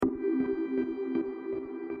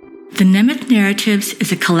The Nemeth Narratives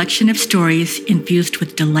is a collection of stories infused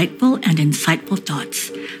with delightful and insightful thoughts,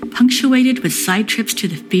 punctuated with side trips to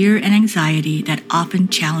the fear and anxiety that often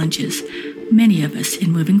challenges many of us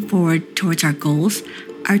in moving forward towards our goals,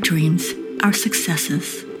 our dreams, our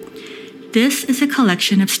successes. This is a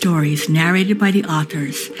collection of stories narrated by the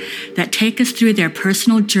authors that take us through their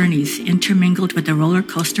personal journeys intermingled with the roller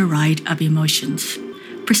coaster ride of emotions.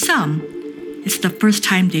 For some, it's the first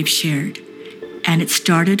time they've shared, and it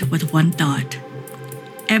started with one thought.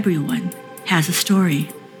 Everyone has a story.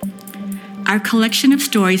 Our collection of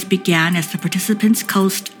stories began as the participants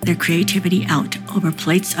coaxed their creativity out over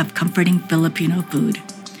plates of comforting Filipino food.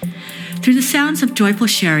 Through the sounds of joyful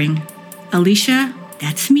sharing, Alicia,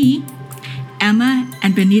 that's me, Emma,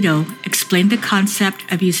 and Benito explained the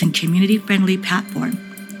concept of using community-friendly platform,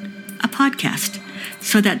 a podcast,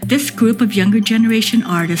 so that this group of younger generation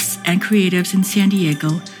artists and creatives in San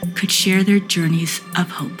Diego could share their journeys of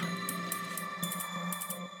hope.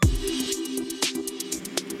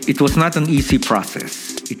 It was not an easy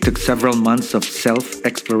process. It took several months of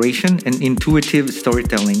self-exploration and intuitive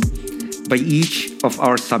storytelling by each of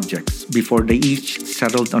our subjects before they each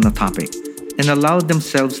settled on a topic and allowed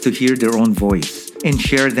themselves to hear their own voice and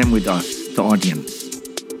share them with us, the audience.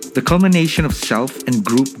 The culmination of self and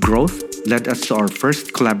group growth led us to our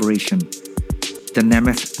first collaboration, the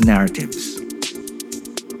Nemeth Narratives.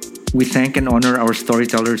 We thank and honor our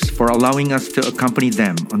storytellers for allowing us to accompany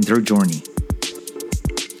them on their journey.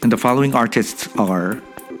 And the following artists are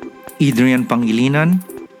Adrian Pangilinan,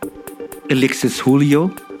 Alexis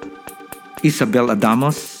Julio, Isabel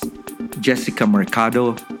Adamos, Jessica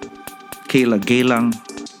Mercado, Kayla Galang,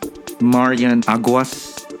 Marian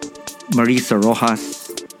Aguas, Marisa Rojas,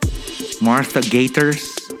 Martha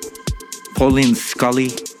Gators, Pauline Scully,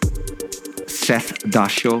 Seth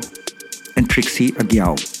Dasho, and Trixie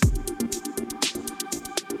Aguiao.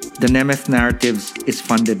 The Nemeth Narratives is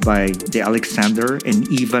funded by the Alexander and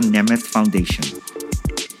Eva Nemeth Foundation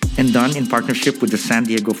and done in partnership with the San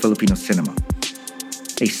Diego Filipino Cinema,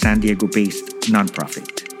 a San Diego-based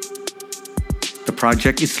nonprofit. The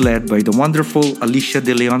project is led by the wonderful Alicia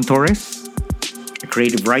De Leon Torres, a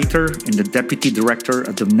creative writer and the deputy director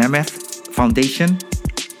of the Nemeth Foundation,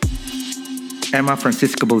 Emma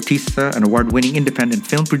Francisca Bautista, an award-winning independent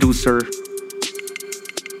film producer,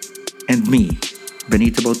 and me,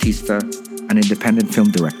 Benito Bautista, an independent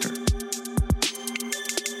film director.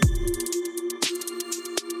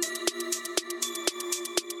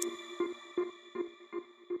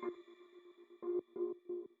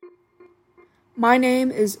 My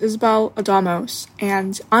name is Isabel Adamos,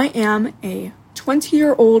 and I am a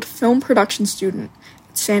 20-year-old film production student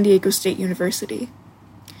at San Diego State University.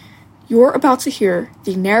 You're about to hear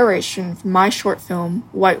the narration from my short film,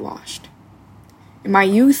 Whitewashed. In my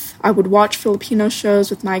youth, I would watch Filipino shows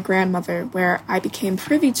with my grandmother, where I became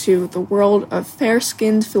privy to the world of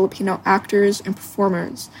fair-skinned Filipino actors and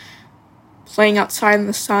performers. Playing outside in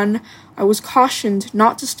the sun, I was cautioned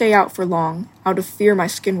not to stay out for long, out of fear my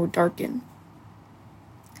skin would darken.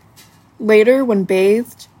 Later, when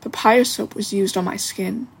bathed, papaya soap was used on my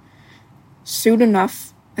skin. Soon enough,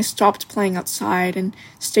 I stopped playing outside and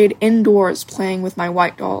stayed indoors playing with my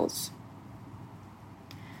white dolls.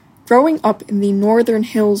 Growing up in the northern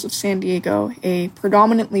hills of San Diego, a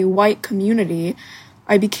predominantly white community,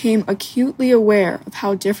 I became acutely aware of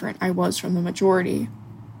how different I was from the majority.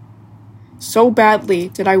 So badly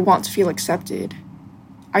did I want to feel accepted.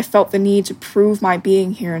 I felt the need to prove my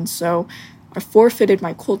being here, and so I forfeited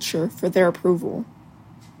my culture for their approval.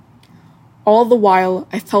 All the while,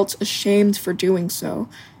 I felt ashamed for doing so.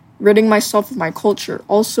 Ridding myself of my culture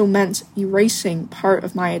also meant erasing part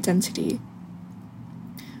of my identity.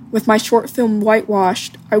 With my short film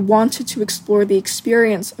Whitewashed, I wanted to explore the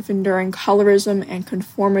experience of enduring colorism and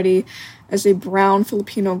conformity as a brown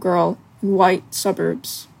Filipino girl in white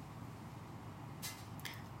suburbs.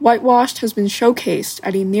 Whitewashed has been showcased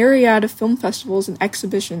at a myriad of film festivals and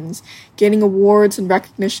exhibitions, gaining awards and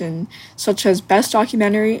recognition, such as Best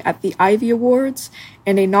Documentary at the Ivy Awards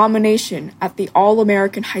and a nomination at the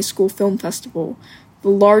All-American High School Film Festival, the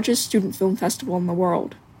largest student film festival in the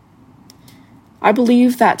world. I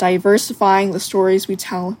believe that diversifying the stories we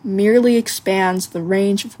tell merely expands the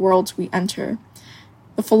range of worlds we enter.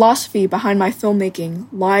 The philosophy behind my filmmaking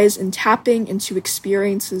lies in tapping into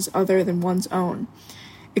experiences other than one's own.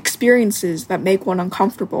 Experiences that make one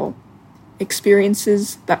uncomfortable.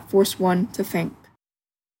 Experiences that force one to think.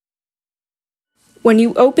 When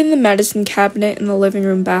you open the medicine cabinet in the living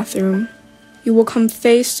room bathroom, you will come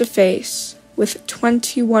face to face with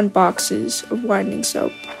 21 boxes of whitening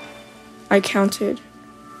soap. I counted.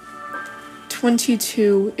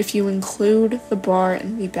 22 if you include the bar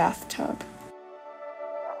and the bathtub.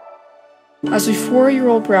 As a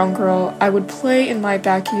 4-year-old brown girl, I would play in my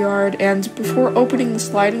backyard, and before opening the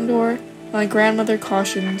sliding door, my grandmother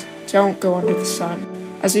cautioned, "Don't go under the sun."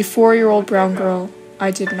 As a 4-year-old brown girl,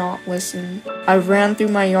 I did not listen. I ran through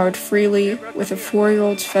my yard freely with a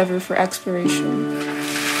 4-year-old's fervor for exploration.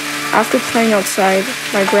 After playing outside,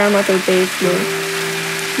 my grandmother bathed me.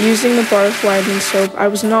 Using the bar of whitening soap, I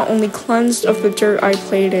was not only cleansed of the dirt I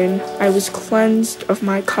played in, I was cleansed of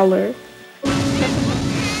my color.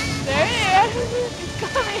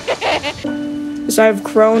 As I have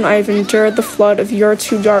grown, I have endured the flood of "you're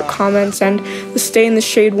too dark" comments and the "stay in the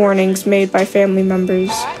shade" warnings made by family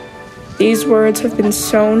members. These words have been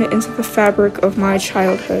sewn into the fabric of my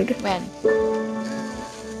childhood.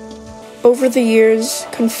 Over the years,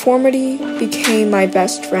 conformity became my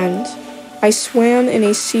best friend. I swam in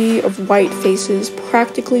a sea of white faces,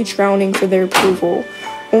 practically drowning for their approval,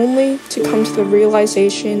 only to come to the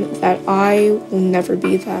realization that I will never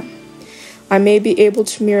be them. I may be able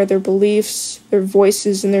to mirror their beliefs, their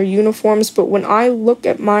voices, and their uniforms, but when I look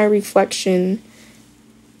at my reflection,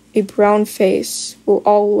 a brown face will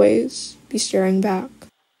always be staring back.